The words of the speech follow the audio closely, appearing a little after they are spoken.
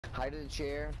Height of the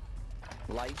chair,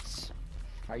 lights.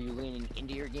 Are you leaning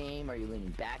into your game? Are you leaning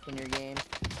back in your game?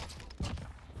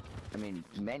 I mean,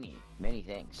 many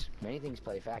things. Many things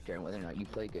play a factor in whether or not you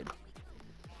play good.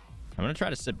 I'm gonna try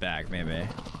to sit back, maybe.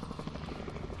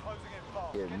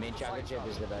 Dude, mint chocolate chip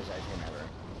is the best ice cream ever.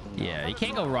 No. Yeah, you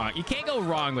can't go wrong. You can't go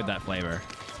wrong with that flavor.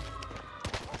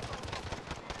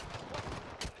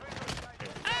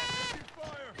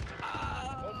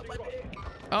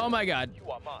 Oh my god.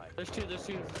 There's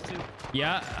two.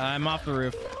 Yeah, I'm off the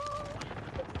roof.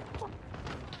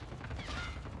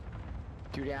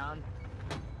 2 down.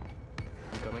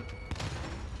 I'm coming.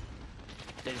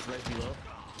 They just right below.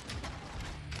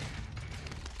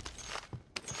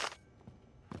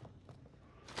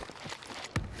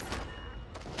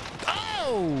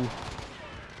 Oh!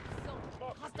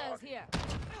 Hostiles here.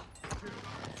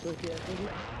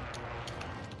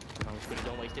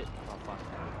 Don't waste it. Oh, fuck.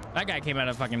 That guy came out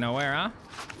of fucking nowhere, huh?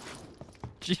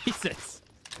 Jesus.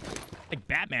 Like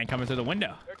Batman coming through the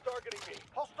window. They're targeting me.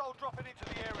 Hostile dropping into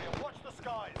the area. Watch the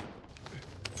skies.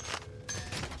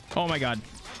 Oh my god.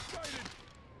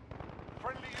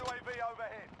 Friendly UAV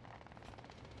overhead.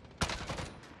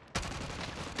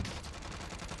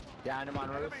 Down him on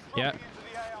roof. Yeah.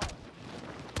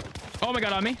 Oh my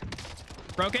god, on me.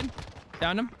 Broken.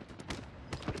 Downed him.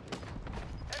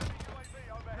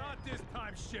 Not this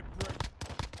time, shipwreck.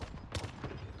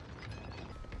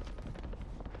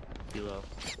 Below.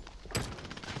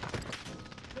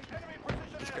 Enemy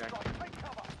precision airstrike. Take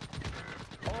cover.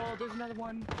 Oh, there's another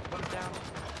one. One's down.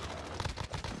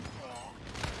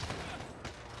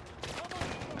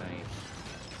 Nice.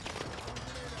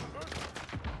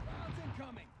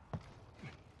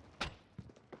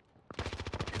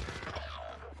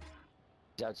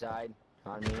 He's outside.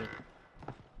 On me.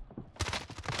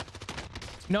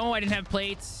 No, I didn't have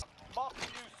plates. Mark the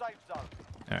new safe zone.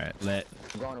 All right, lit.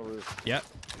 I'm going to roof. Yep.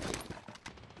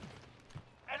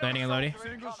 Enemy Landing and loading.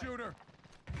 soldier incoming. shooter.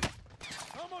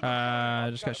 I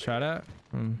just got shot at.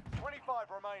 25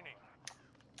 remaining.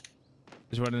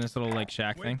 There's one in this little like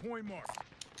shack thing. Waypoint mark.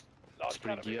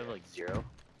 Wait, do you have like 0?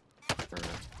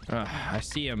 I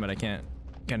see him, but I can't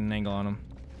get an angle on him.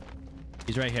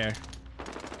 He's right here.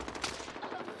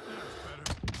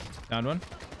 Found one.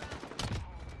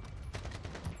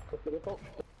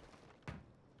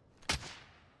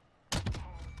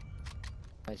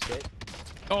 Nice hit.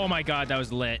 Oh my god, that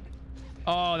was lit.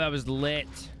 Oh, that was lit.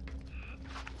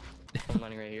 I'm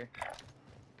landing right here.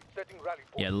 Setting rally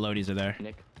point. Yeah, the loadies are there.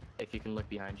 Nick, if you can look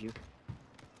behind you.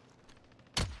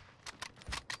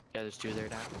 Yeah, there's 2 there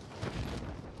now.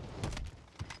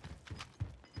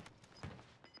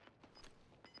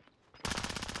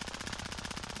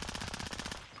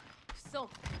 So,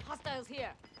 hostiles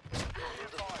here.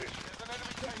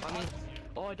 On me.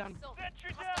 Oh, I down. So, Get you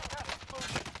down.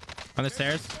 On the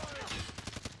stairs.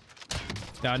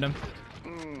 Downed him.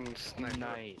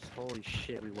 Nice. Holy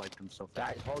shit, we wiped him so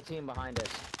Guys, fast. whole team behind us.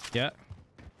 Yeah.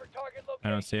 For target I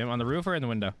don't see him. On the roof or in the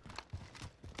window?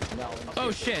 No.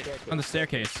 Oh shit. On the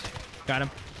staircase. Got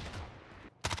him.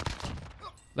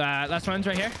 Last one's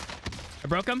right here. I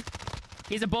broke him.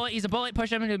 He's a bullet. He's a bullet.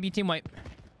 Push him. It'll be team wipe.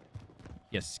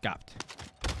 Yes, scopped.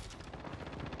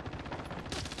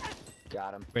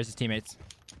 Got him. Where's his teammates?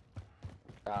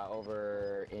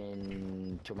 Over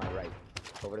to my right.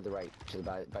 Over to the right, to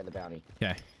the by the bounty.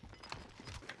 Okay.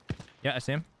 Yeah, I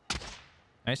see him.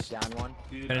 Nice. Down one.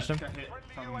 Finished him. Friendly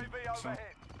UAV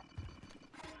overhead.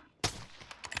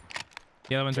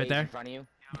 The other one's right Jay's there. in front of you.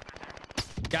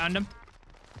 Downed him.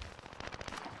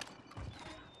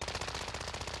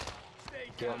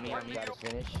 Kill me. Got his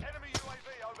finish. Enemy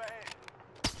UAV overhead.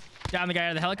 Down the guy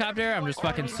out of the helicopter. I'm just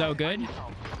fucking so good. Enemy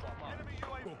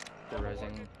UAV. The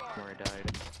resing where I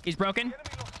died. He's broken. Enemy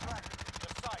lost track.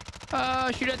 You're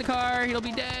safe. Shoot at the car. He'll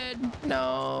be dead.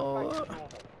 No.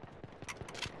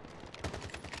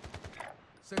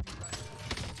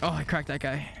 Oh, I cracked that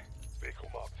guy. Vehicle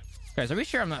marked. Guys, are we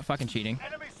sure I'm not fucking cheating?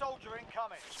 Enemy soldier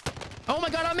incoming. Oh my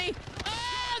god, on me!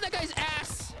 Ah, that guy's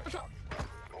ass! No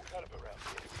caliber round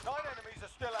here. 9 enemies are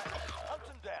still active. Hunt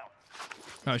them down.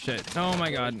 Oh shit. Oh my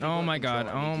god. Oh my god.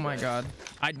 Oh my god.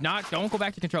 Don't go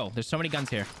back to control. There's so many guns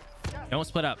here. Don't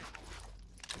split up.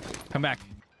 Come back.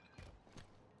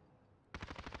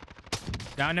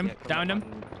 Downed him. Yeah, come Downed up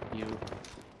him. on You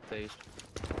face.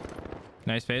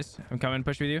 Nice face. I'm coming.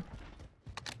 Push with you.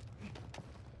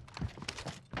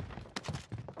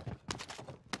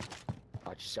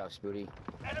 Watch yourself, Spoody.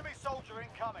 Enemy soldier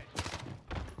incoming.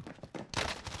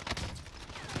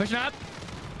 Pushing up.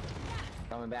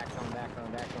 Coming back.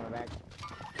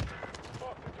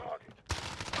 Mark the target.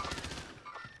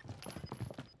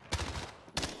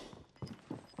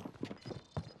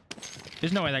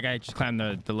 There's no way that guy just climbed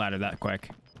the ladder that quick.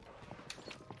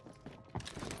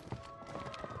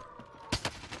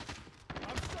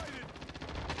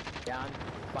 Down.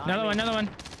 Another one, another one.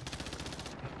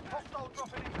 Hostile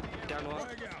dropping into the area. Down one.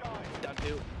 Sky. Down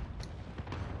two.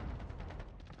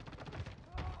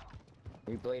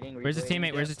 Reblading. Where's his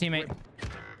teammate? Where's his teammate?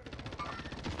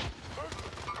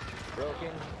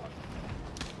 Broken.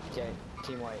 Okay,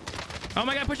 team white. Oh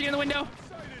my god, pushing in the window.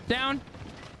 Down.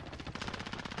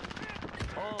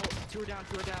 Oh, two are down,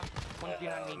 two are down. One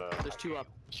behind me. There's two up.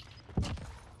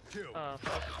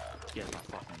 Fuck. Get my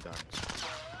fucking guns.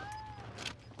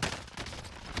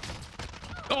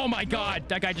 Oh my god,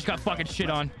 that guy just got fucking shit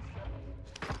on.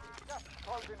 Gas is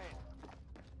closing in.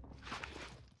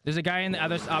 There's a guy in the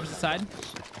opposite side.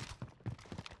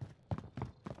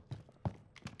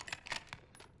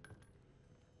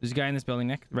 There's a guy in this building,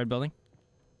 Nick. Red building.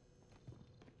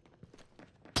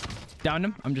 Downed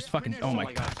him. I'm just fucking. Oh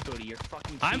my god. Scody, you're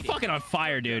fucking I'm cheating. fucking on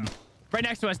fire, dude. Right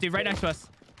next to us, dude. Right next to us.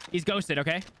 He's ghosted,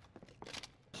 okay?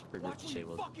 Watch him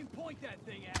fucking point that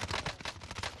thing at.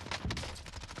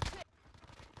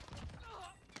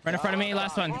 Right in front of me.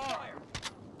 Last one.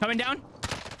 Coming down.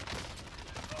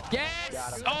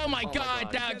 Yes! Oh my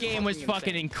god, that game was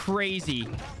fucking crazy.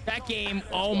 That game,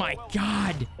 oh my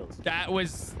god. That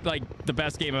was like the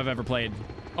best game I've ever played.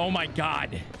 Oh my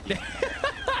god.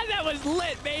 That was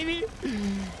lit, baby.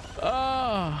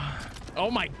 Oh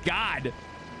my god.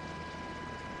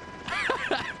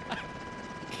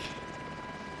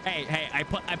 Hey, I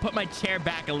put my chair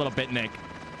back a little bit, Nick.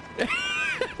 Dude,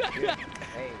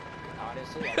 hey,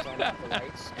 honestly, I turned off the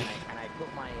lights and I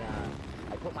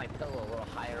put my pillow a little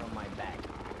higher on my back.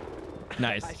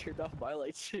 Nice. I turned off my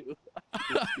lights too.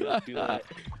 Do that.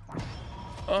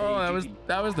 Oh,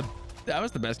 that was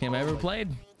the best game I ever played.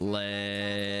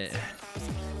 Lit.